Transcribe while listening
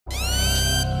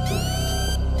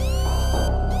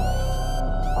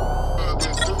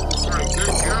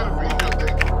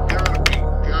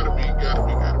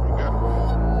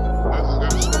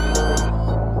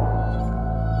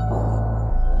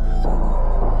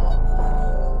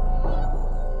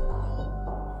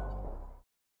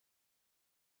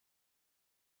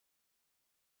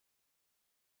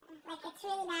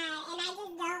really bad, and I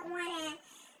just don't wanna,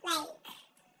 like,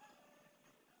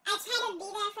 I try to be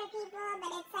there for people,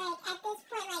 but it's like, at this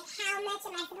point, like, how much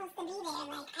am I supposed to be there?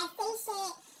 Like, I say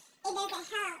shit, it doesn't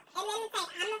help, and then it's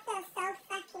like, I'm gonna feel so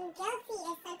fucking guilty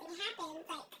if something happens,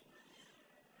 like,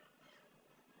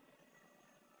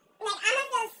 I'm gonna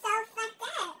feel so fucked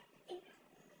up.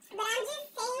 But I'm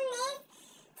just saying this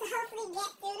to hopefully get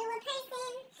through to a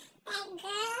person that,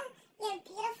 girl, you're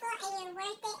beautiful and you're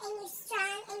worth it and you're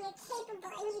strong and you're capable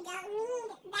and you don't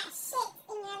need that shit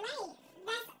in your life.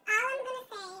 That's all I'm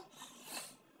gonna say.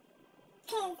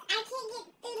 Because I can't get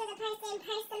through to the person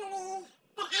personally,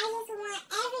 but I just want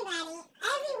everybody,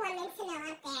 every woman to know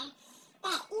out there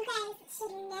that you guys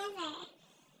should never,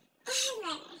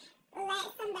 ever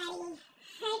let somebody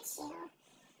hurt you.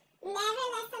 Never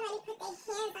let somebody put their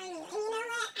hands on you. And you know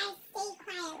what? I stay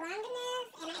quiet long enough,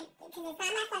 and because it's not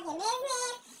my fucking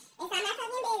business. It's not my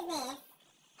fucking business.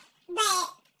 But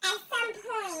at some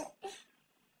point,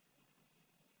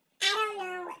 I don't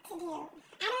know what to do.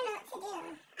 I don't know what to do.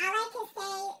 All I can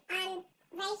say on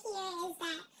right here is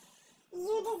that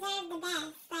you deserve the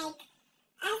best. Like,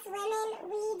 us women,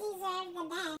 we deserve the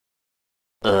best.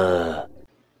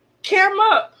 Camera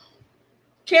up.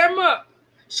 Camera up.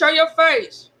 Show your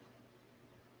face.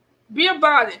 Be a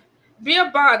body. Be a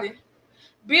body.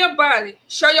 Be a body.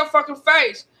 Show your fucking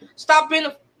face. Stop being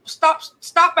a stop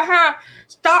behind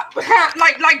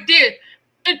like this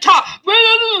and talk.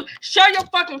 Show your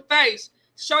fucking face.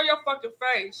 Show your fucking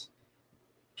face.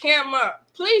 Cam up.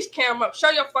 Please cam up. Show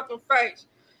your fucking face.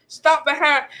 Stop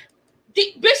behind.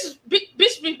 Bitches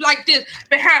be like this.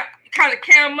 Behind kind of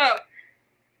cam up.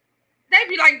 They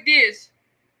be like this.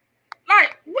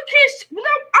 Like, we can't see, we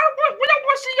don't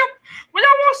want to see we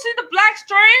don't want to see the black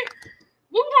string.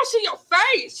 We want to see your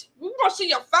face. We want to see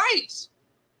your face.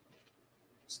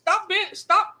 Stop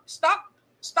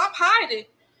hiding.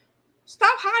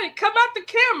 Stop hiding. Come out the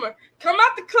camera. Come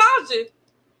out the closet.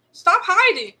 Stop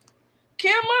hiding.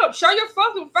 Cam up. Show your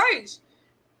fucking face.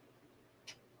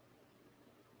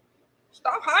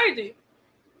 Stop hiding.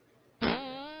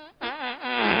 A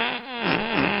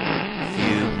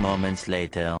few moments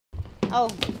later. Oh,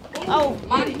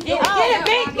 get it, get it,